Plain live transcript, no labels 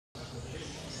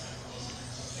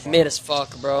Mid as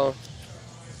fuck, bro.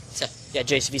 Yeah,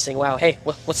 JCV saying wow. Hey,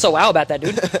 what's so wow about that,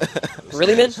 dude?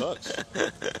 Really, man?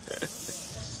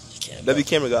 W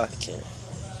camera guy. Can't.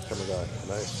 Camera guy.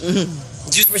 Nice.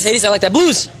 Juice Mercedes, I like that.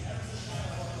 Blues!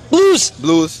 Blues!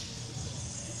 Blues.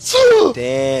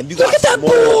 Damn, you got Look at that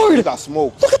smoked. board! You got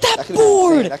smoked. Look at that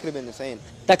board! That could have been insane.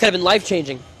 That could have been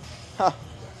life-changing. Huh.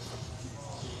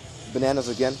 Bananas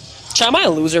again. Chad, am I a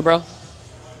loser, bro?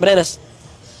 Bananas.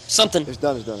 Something. It's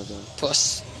done.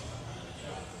 Puss.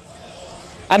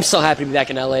 I'm so happy to be back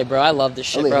in LA, bro. I love this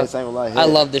shit, LA bro. hits, I ain't gonna lie, hit. I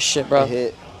love this shit, bro.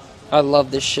 Hit. I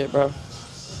love this shit, bro.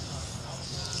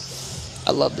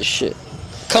 I love this shit.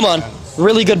 Come on.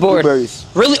 Really good board. Blueberries.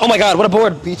 Really? Oh my god, what a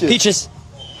board. Peaches. Peaches.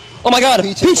 Oh my god,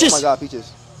 peaches. Oh my god,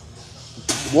 peaches.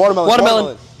 Watermelon.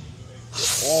 Watermelon.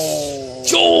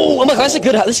 Oh my god, that's a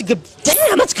good. This is good.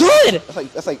 Damn, that's good.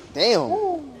 That's like damn.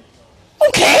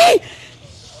 Okay.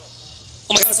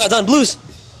 Oh my god, it's not done. Blues.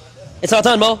 It's not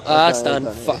done, Mo. It's done.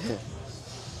 Fuck.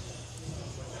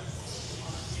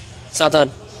 It's not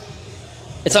done.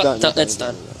 It's not. It's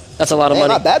done. That's a lot of money.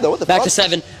 Not bad though. What the fuck? Back to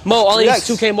 7. Mo, all I need is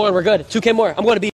 2K more and we're good. 2K more. I'm going to be.